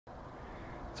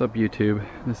What's up, YouTube?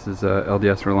 This is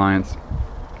LDS Reliance.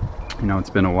 You know, it's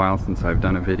been a while since I've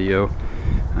done a video.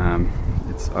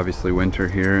 It's obviously winter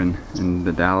here in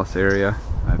the Dallas area.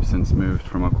 I've since moved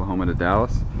from Oklahoma to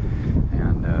Dallas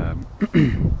and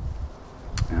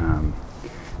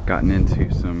gotten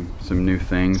into some new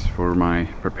things for my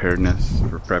preparedness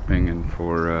for prepping and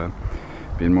for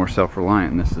being more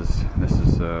self-reliant. And this is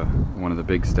one of the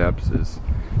big steps is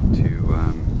to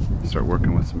start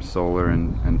working with some solar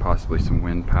and possibly some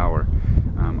wind power.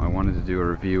 I wanted to do a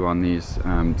review on these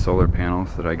solar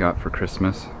panels that I got for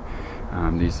Christmas.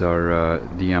 These are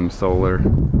DM Solar.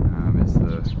 It's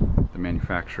the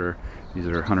manufacturer. These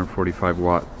are 145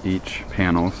 watt each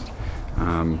panels.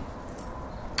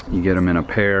 You get them in a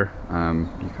pair.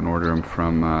 You can order them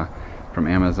from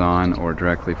Amazon or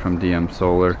directly from DM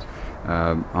Solar.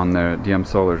 On the DM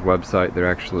Solar's website,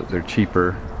 they're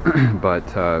cheaper, but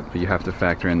you have to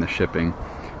factor in the shipping.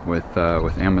 With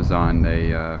Amazon,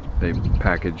 they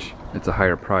package. It's a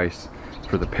higher price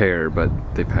for the pair, but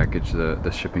they package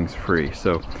the shipping's free.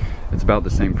 So it's about the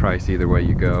same price either way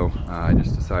you go. I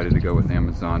just decided to go with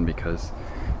Amazon because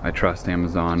I trust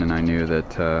Amazon, and I knew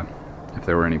that if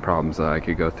there were any problems, I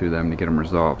could go through them to get them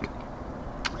resolved.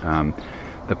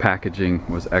 The packaging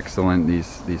was excellent.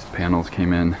 These panels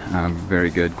came in very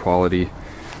good quality.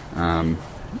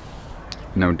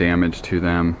 No damage to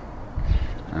them.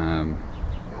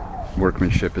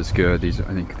 Workmanship is good. I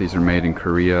think these are made in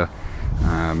Korea.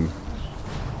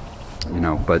 You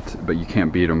know, but you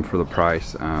can't beat them for the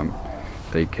price.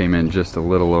 They came in just a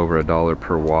little over $1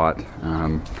 per watt.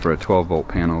 For a 12 volt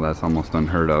panel, that's almost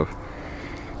unheard of.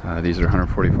 These are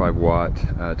 145 watt,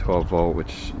 12 volt,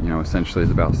 which, you know, essentially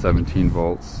is about 17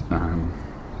 volts,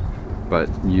 but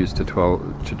used to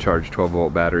charge 12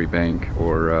 volt battery bank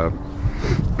or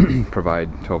provide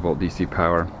 12 volt DC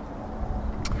power.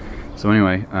 So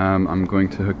anyway, I'm going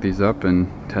to hook these up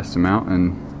and test them out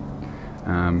and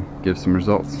give some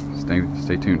results.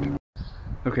 Stay tuned.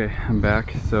 Okay, I'm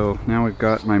back. So now we've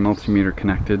got my multimeter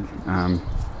connected.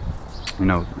 You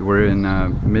know, we're in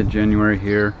mid-January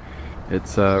here.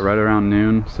 It's right around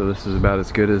noon, so this is about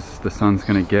as good as the sun's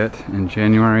gonna get in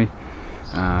January.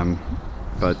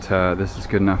 But this is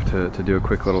good enough to do a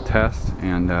quick little test,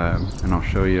 and I'll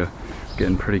show you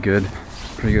getting pretty good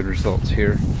results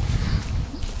here.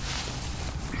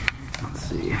 Let's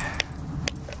see.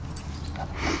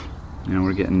 You know,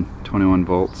 we're getting 21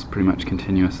 volts pretty much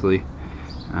continuously.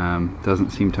 Doesn't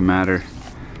seem to matter.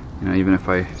 You know, even if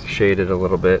I shade it a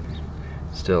little bit,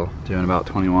 still doing about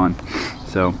 21.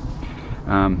 So.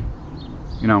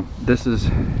 You know, this is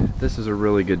a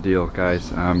really good deal,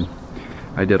 guys.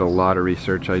 I did a lot of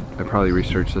research. I probably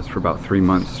researched this for about 3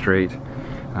 months straight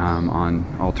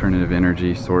on alternative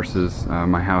energy sources.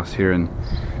 My house here in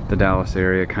the Dallas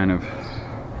area, kind of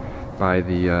by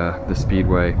the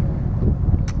Speedway,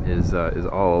 is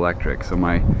all electric. So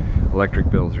my electric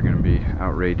bills are going to be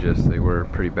outrageous. They were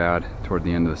pretty bad toward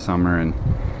the end of the summer and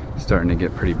starting to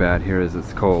get pretty bad here as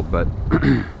it's cold, but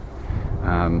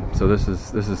so this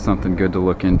is something good to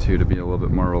look into, to be a little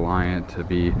bit more reliant, to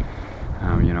be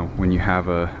you know, when you have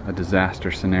a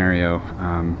disaster scenario,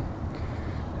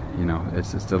 you know,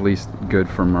 it's at least good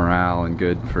for morale and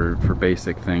good for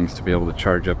basic things, to be able to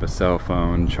charge up a cell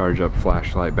phone, charge up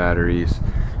flashlight batteries.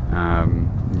 You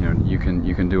know, you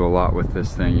can do a lot with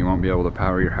this thing. You won't be able to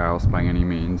power your house by any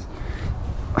means.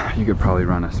 You could probably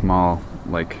run a small,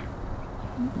 like,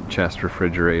 chest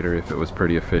refrigerator if it was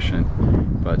pretty efficient,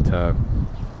 but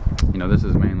you know, this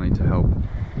is mainly to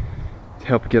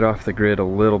help get off the grid a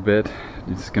little bit.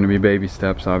 It's going to be baby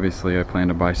steps. Obviously, I plan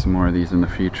to buy some more of these in the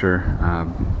future.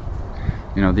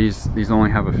 You know, these only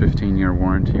have a 15-year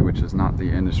warranty, which is not the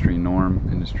industry norm.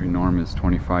 Industry norm is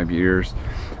 25 years,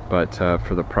 but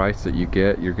for the price that you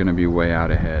get, you're going to be way out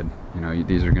ahead. You know,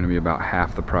 these are going to be about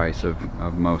half the price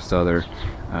of most other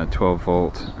 12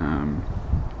 volt.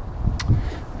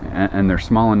 And they're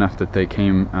small enough that they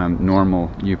came normal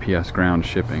UPS ground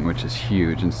shipping, which is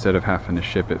huge. Instead of having to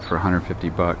ship it for 150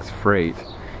 bucks freight,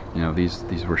 you know,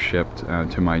 these were shipped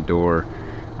to my door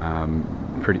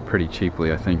pretty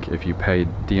cheaply. I think if you paid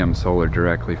DM Solar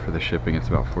directly for the shipping, it's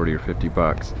about 40 or 50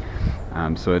 bucks.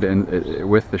 So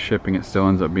with the shipping, it still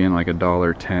ends up being like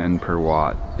 $1.10 per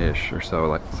watt ish, or so,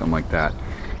 like something like that.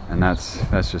 And that's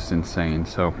just insane.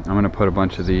 So I'm gonna put a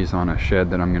bunch of these on a shed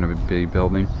that I'm gonna be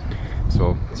building.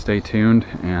 So stay tuned,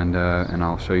 and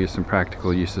I'll show you some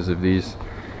practical uses of these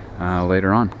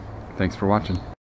later on. Thanks for watching.